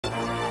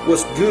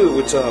What's good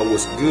with y'all?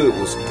 What's good?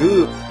 What's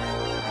good?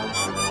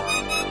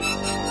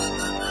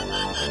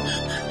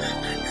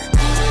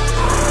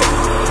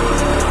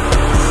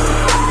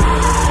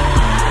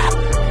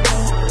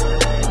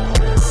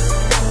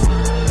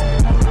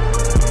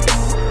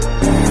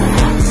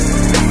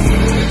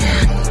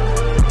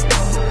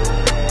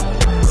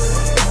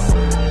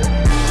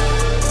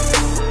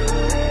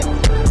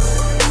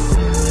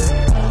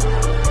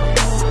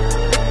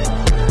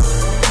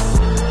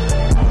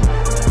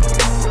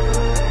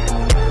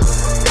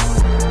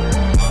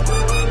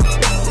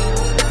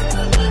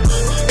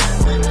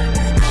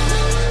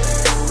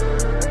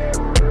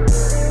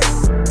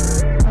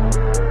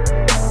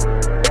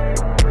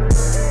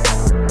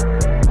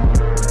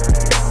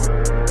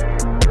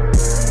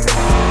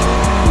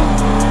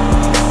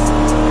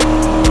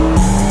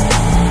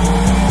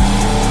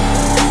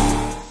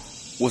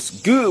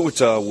 What's good with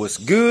y'all? What's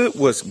good?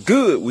 What's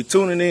good? We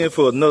tuning in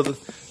for another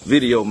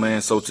video,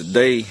 man. So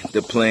today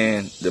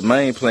the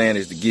main plan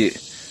is to get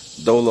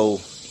Dolo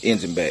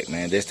engine back,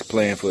 man. That's the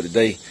plan for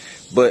today.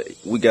 But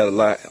we got a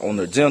lot on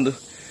the agenda.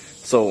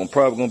 So I'm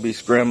probably gonna be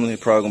scrambling,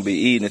 probably gonna be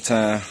eating the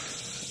time,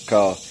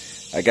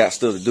 cause I got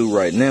stuff to do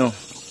right now.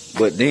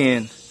 But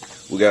then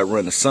we gotta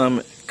run the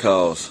summit,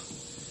 cause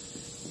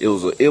it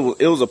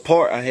was a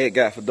part I had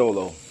got for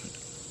Dolo.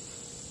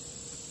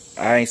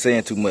 I ain't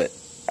saying too much.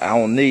 I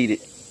don't need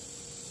it.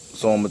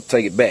 So I'm gonna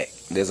take it back.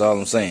 That's all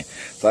I'm saying.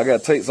 So I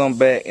gotta take something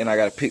back and I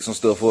gotta pick some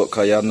stuff up,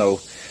 cause y'all know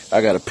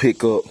I gotta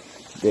pick up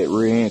that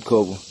rear end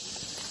cover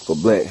for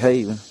Black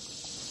Haven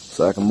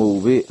so I can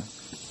move it.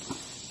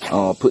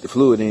 Put the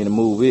fluid in and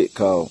move it,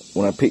 cause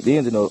when I pick the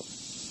engine up,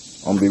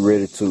 I'm gonna be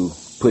ready to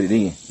put it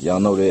in. Y'all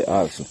know that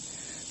obviously.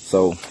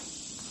 So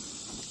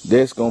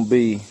that's gonna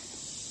be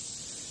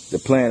the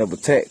plan of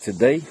attack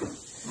today.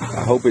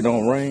 I hope it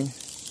don't rain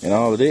and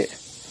all of that,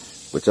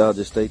 but y'all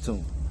just stay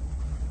tuned.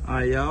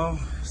 Alright, y'all,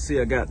 see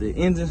I got the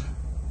engine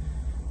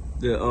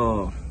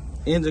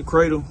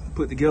cradle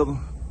put together.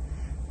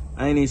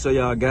 I ain't even show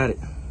y'all I got it,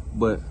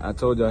 but I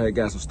told y'all I had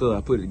got some stuff.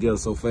 I put it together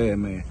so fast,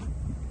 man.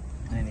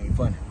 Ain't even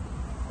funny.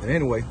 But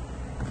anyway,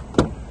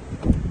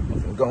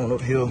 I'm going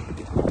up here,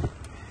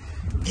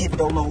 get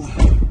Dolo,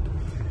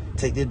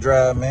 take this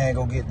drive, man,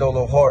 go get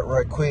Dolo Hart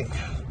right quick.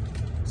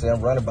 See,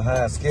 I'm running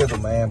behind schedule,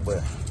 man,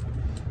 but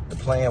the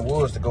plan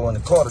was to go in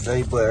the car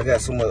today, but I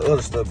got so much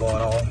other stuff going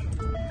on.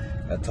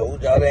 I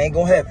told y'all that ain't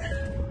gonna happen.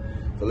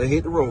 So let's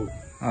hit the road.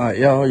 All right,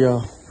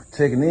 y'all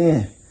checking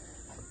in.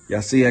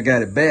 Y'all see I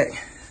got it back.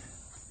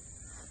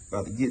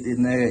 About to get this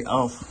nag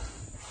off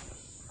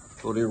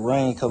before this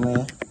rain come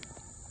in.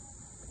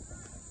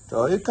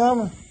 So it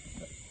coming.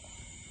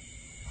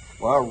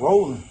 Well, I was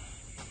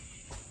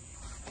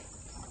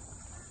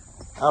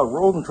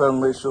rolling trying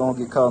to make sure I don't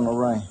get caught in the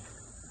rain.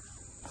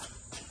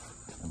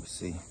 Let me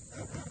see.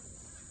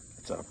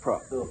 Try to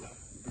prop up.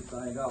 Get this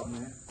thing out,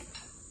 man.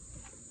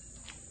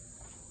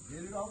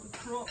 Get it off the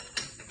truck.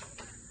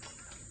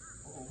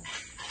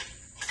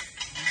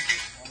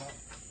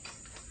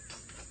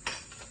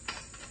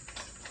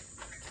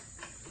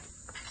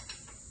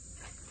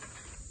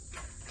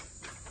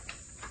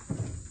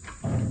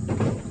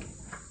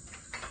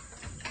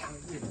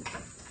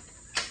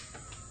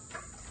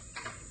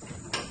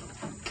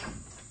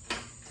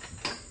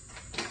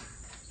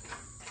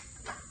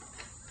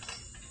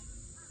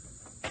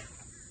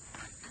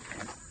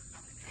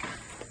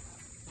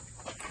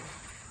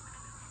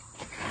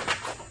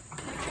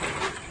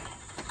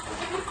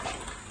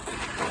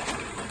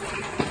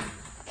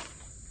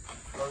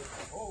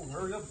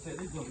 Hurry up and take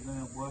this junk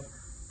down, boy.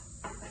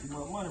 Too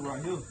much money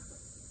right here.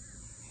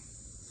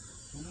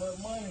 Too much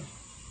money.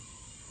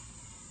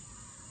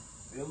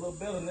 Be a little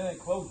better than that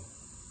close.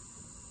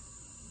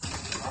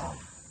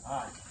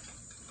 Alright.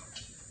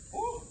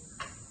 Woo.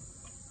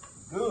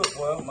 Good,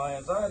 boy. My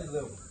anxiety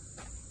level.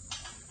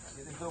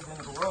 Get this dope in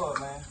the garage,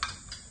 man.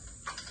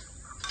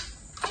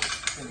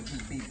 Gonna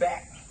be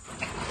back.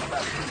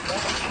 About to be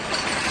back.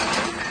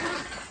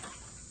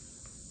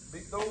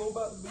 Big Dolo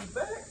about to be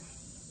back.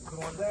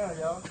 Going down,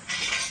 y'all.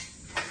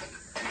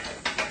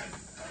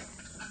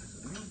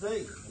 It's a new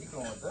day. He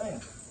going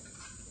down.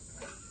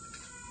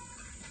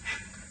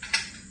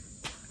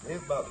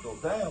 It's about to go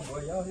down,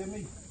 boy. Y'all hear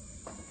me?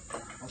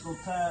 I'm so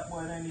tired,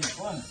 boy. It ain't even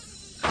funny.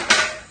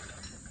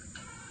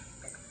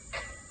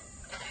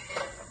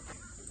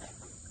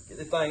 Get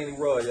this thing in the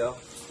rod, y'all.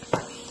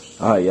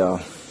 All right, y'all.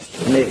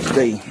 Next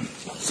day.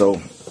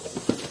 So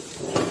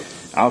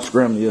I was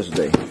scrambling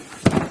yesterday.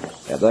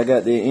 After I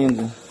got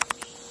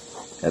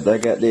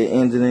that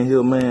engine in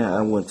here, man,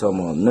 I wasn't talking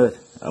about nothing.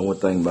 I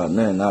wasn't thinking about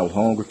nothing. I was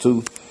hungry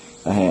too.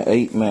 I had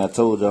ate, man. I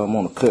told y'all I'm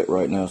on a cut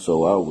right now,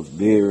 so I was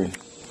very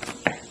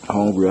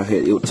hungry.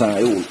 It was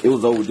time. It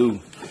was overdue,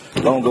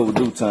 long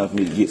overdue time for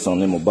me to get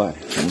something in my body.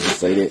 Let me just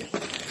say that.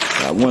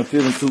 I wasn't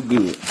feeling too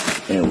good,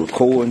 and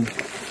recording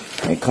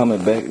and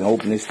coming back and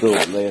opening this stuff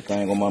was the last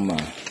thing on my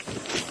mind.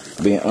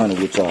 Being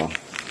honest with y'all.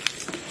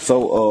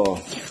 So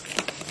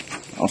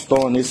I'm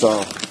starting this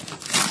off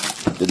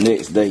the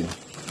next day.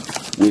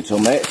 Which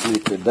I'm actually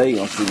today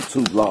I'm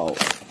shooting 2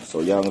 vlogs. So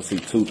y'all gonna see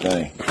 2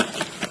 things.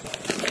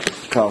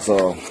 Cause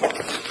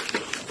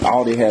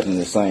all they happened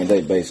the same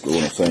day, basically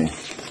what I'm saying.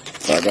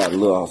 So I got a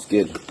little off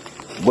schedule.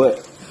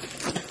 But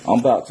I'm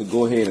about to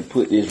go ahead and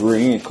put this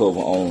rear end cover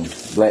on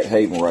Black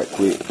Haven right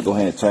quick. Go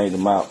ahead and change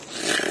them out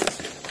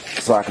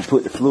so I can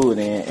put the fluid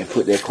in and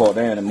put that car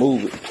down and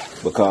move it,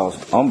 because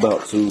I'm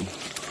about to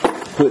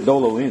put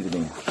Dolo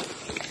engine in.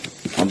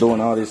 I'm doing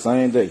all this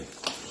same day.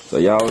 So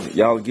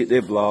y'all get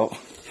that vlog,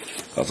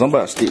 cause I'm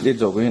about to stick that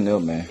joker in there,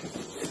 man.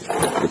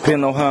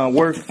 Depending on how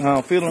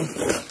I'm feeling,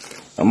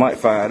 I might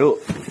fire it up.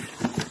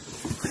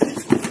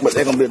 But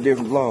that's gonna be a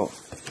different vlog.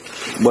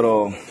 But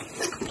look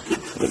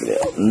at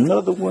that.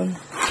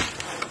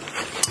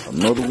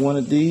 Another one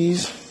of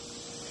these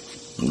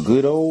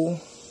good old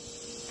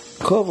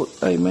cover.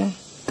 Hey man,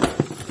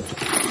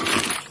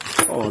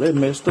 oh, they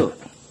messed up.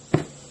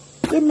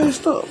 They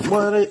messed up.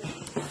 Boy, that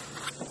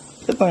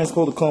thing's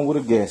supposed to come with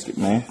a gasket,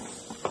 man.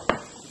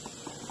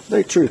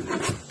 They tripping.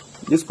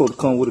 This supposed to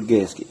come with a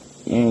gasket.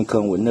 It ain't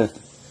come with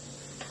nothing.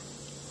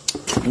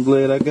 I'm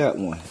glad I got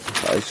one.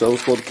 I sure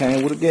supposed to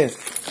come with a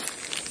gasket.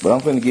 But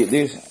I'm finna get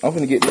this. I'm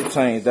finna get this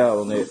changed out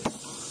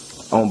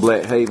on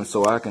Black Haven,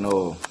 so I can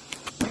move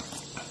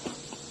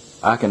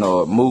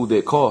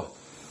that car.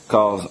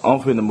 Cause I'm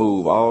finna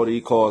move all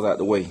these cars out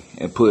the way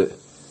and put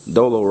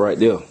Dolo right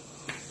there.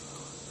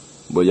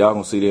 But y'all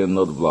gonna see that in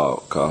another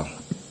vlog.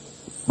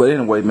 But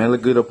anyway, man,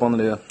 let's get up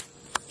under there.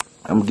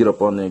 I'm gonna get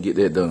up on there and get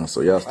that done.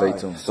 So y'all stay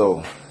tuned.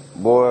 So,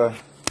 boy,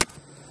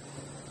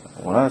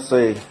 when I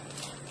say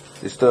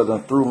this stuff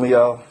done threw me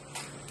off,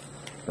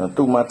 done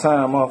threw my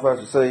time off, I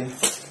should say,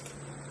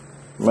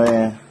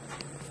 man,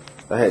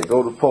 I had to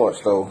go to the parts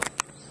store,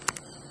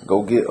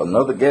 go get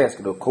another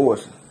gasket, of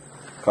course,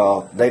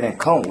 cause it didn't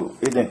come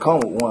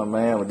with one,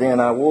 man. But then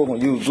I was gonna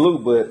use glue,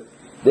 but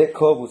that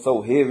cover was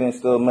so heavy and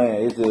stuff,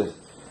 man. It just,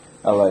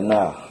 I was like,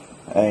 nah,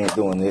 I ain't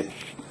doing it.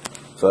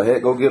 So I had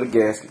to go get a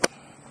gasket,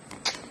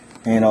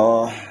 and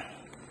I'm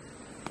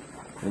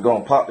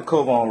gonna pop the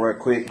cover on right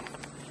quick,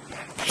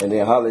 and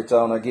then holler at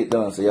y'all when I get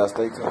done. So y'all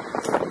stay tuned.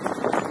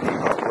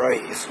 All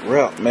right, it's a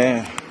wrap,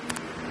 man.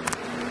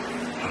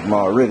 I'm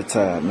already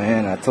tired,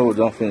 man. I told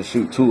you I'm finna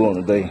shoot 2 on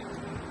the day.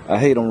 I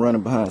hate them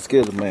running behind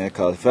schedule, man,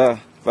 cause if I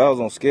was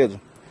on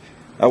schedule,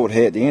 I would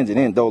have had the engine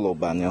in Dolo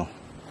by now.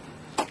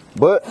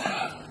 But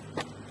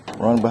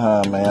running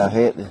behind, man, I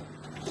had to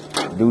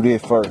do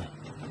this first,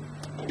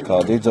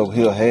 cause this joke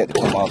here had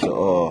to come off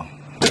the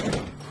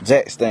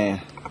jack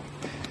stand.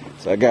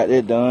 So I got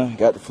that done,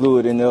 got the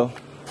fluid in there,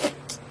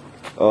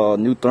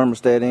 new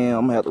thermostat in.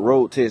 I'm gonna have to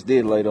road test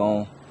this later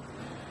on.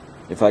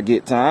 If I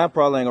get time, I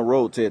probably ain't gonna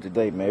road test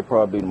today, man. It'll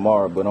probably be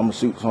tomorrow, but I'm gonna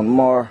shoot some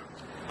tomorrow,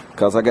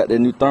 cause I got that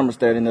new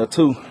thermostat in there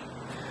too.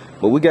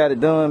 But we got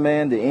it done,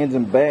 man. The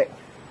engine back.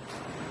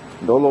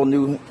 Dolo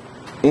new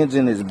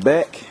engine is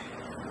back.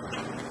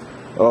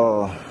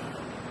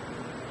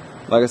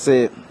 Like I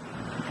said,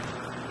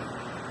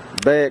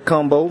 bad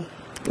combo.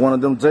 One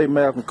of them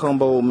Jmalcom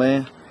combo,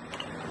 man.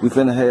 We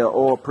finna have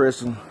oil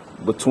pressure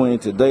between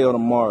today or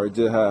tomorrow. It's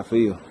just how I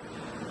feel.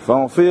 If I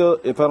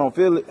don't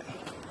feel it,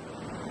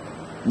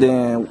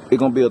 then it's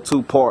gonna be a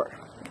two-part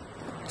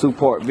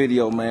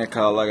video, man.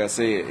 Cause like I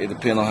said, it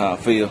depends on how I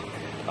feel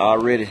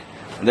already.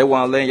 And that's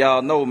why I'm letting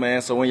y'all know,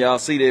 man. So when y'all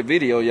see that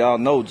video, y'all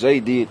know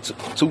Jay did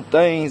 2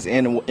 things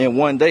in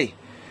one day.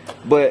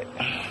 But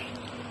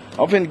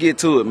I'm finna get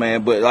to it,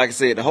 man. But like I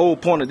said, the whole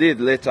point of this is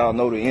to let y'all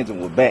know the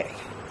engine was back.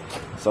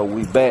 So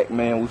we back,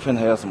 man. We finna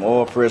have some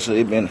oil pressure.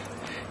 It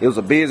was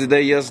a busy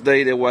day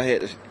yesterday. That's why I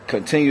had to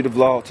continue the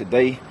vlog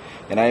today.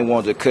 And I ain't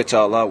want to cut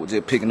y'all out with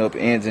just picking up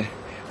an engine.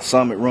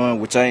 Summit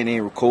run, which I ain't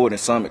even recording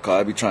Summit,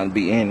 cause I be trying to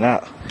be in and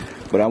out.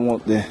 But I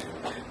want to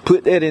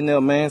put that in there,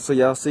 man, so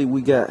y'all see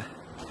we got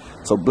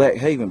Black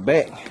Haven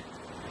back.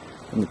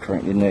 Let me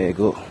crank this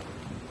nag up.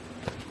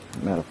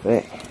 Matter of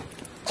fact,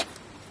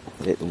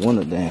 let the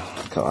window down,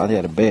 cause I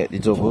had to back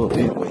this over up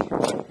anyway.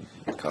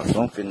 Cause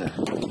I'm finna,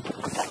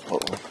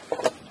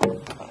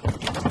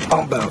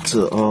 I'm about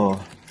to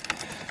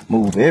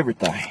move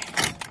everything.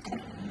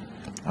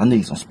 I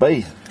need some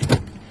space.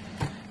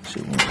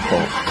 Shit went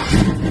off.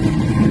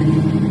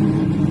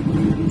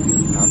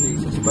 I need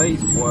some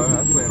space, boy.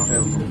 I plan on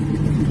having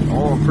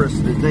oil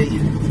pressure today.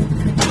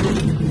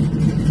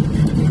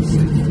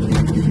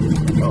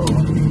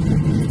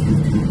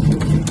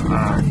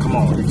 Alright, come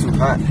on, it's too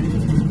hot.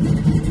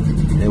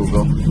 There we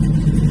go.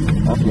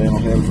 I plan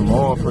on having some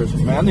oil pressure.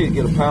 Man, I need to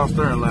get a power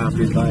steering line for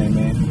this thing,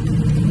 man.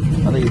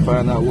 I need to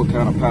find out what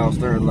kind of power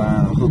steering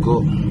line to hook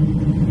up.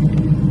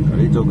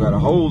 This joke got a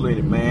hole in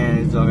it,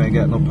 man. This joke ain't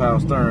got no power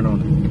steering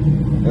on it.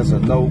 That's a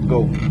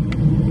no-go.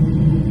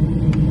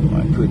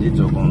 Might put this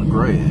joke on the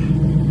grass.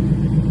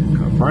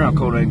 Cause brown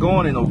coat ain't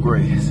going in no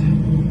grass.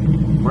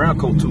 Brown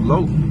coat too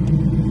low.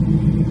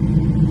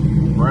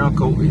 Brown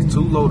coat is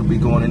too low to be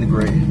going in the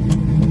grass.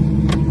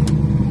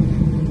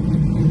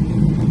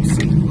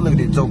 See, look at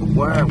this joker,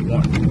 boy. I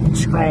want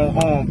strong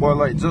arm, boy,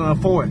 like John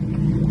Ford.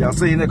 Y'all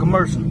seen that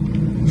commercial?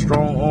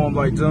 Strong arm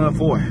like John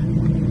Ford,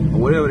 or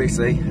whatever they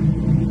say.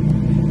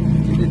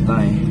 Get this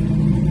thing.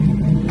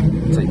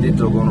 Take this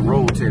joke on the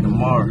road till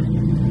tomorrow.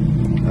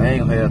 I I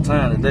ain't gonna have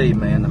time today,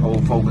 man. The whole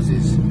focus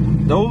is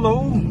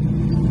Dolo.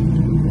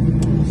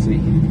 Let's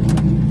see.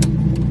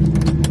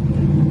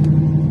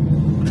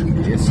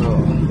 It's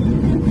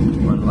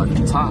running like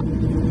the top.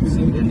 Let's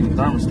see what that new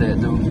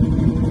thermostat do.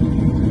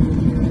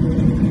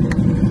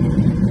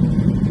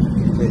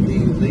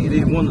 Leave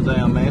these windows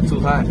down, man.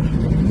 Too hot.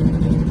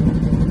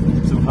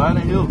 Too hot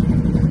in here.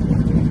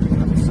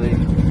 Let me see.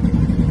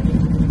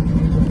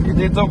 If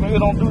they talking here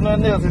don't do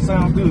nothing else, it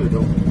sounds good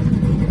though.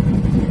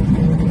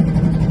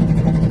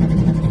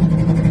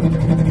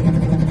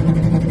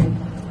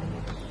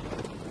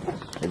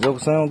 It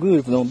don't sound good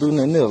if it don't do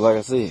nothing else, like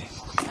I said.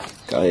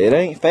 Cause it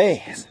ain't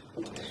fast.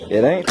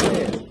 It ain't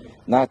fast.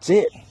 Not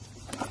yet.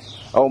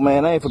 Oh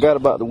man, I ain't forgot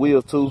about the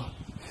wheels too.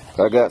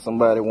 I got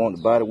somebody wanting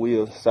to buy the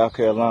wheels, South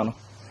Carolina.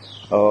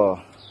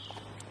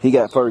 He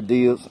got first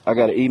deals. I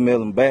gotta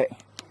email him back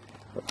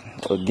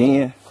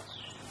again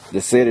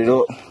to set it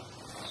up.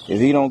 If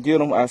he don't get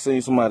them, I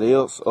seen somebody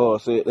else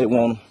said they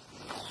want them.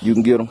 You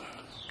can get them.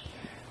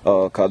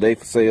 Cause they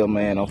for sale,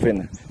 man. I'm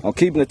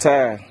keeping the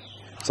tires.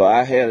 So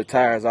I had the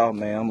tires off,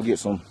 man. I'm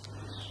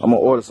gonna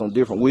order some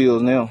different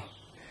wheels now.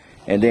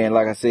 And then,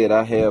 like I said,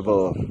 I had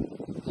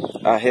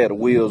the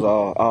wheels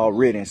all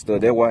ready and stuff.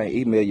 That's why I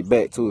email you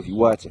back too if you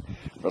watching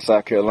from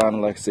South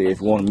Carolina. Like I said,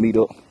 if you want to meet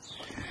up,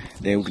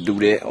 then we can do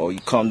that, or you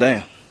come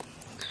down.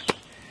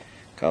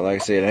 Cause like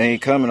I said, I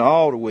ain't coming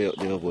all the way up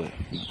there, but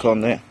you can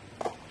come down.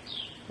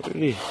 What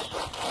it is?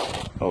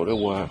 Oh, that's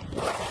why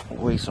I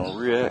waste some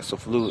rear axle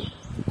fluid.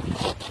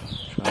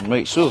 Trying to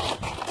make sure.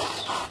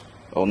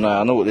 Oh,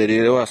 nah, I know what that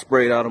is. I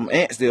sprayed out them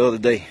ants the other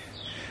day.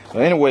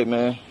 But anyway,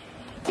 man,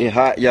 it's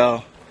hot,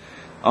 y'all.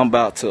 I'm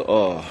about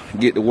to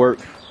get to work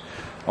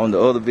on the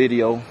other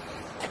video.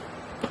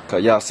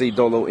 Cause y'all see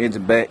Dolo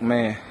engine back,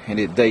 man. And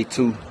it's day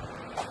 2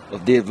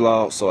 of this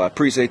vlog. So I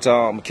appreciate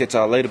y'all. I'm gonna catch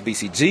y'all later.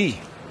 BCG,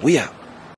 we out.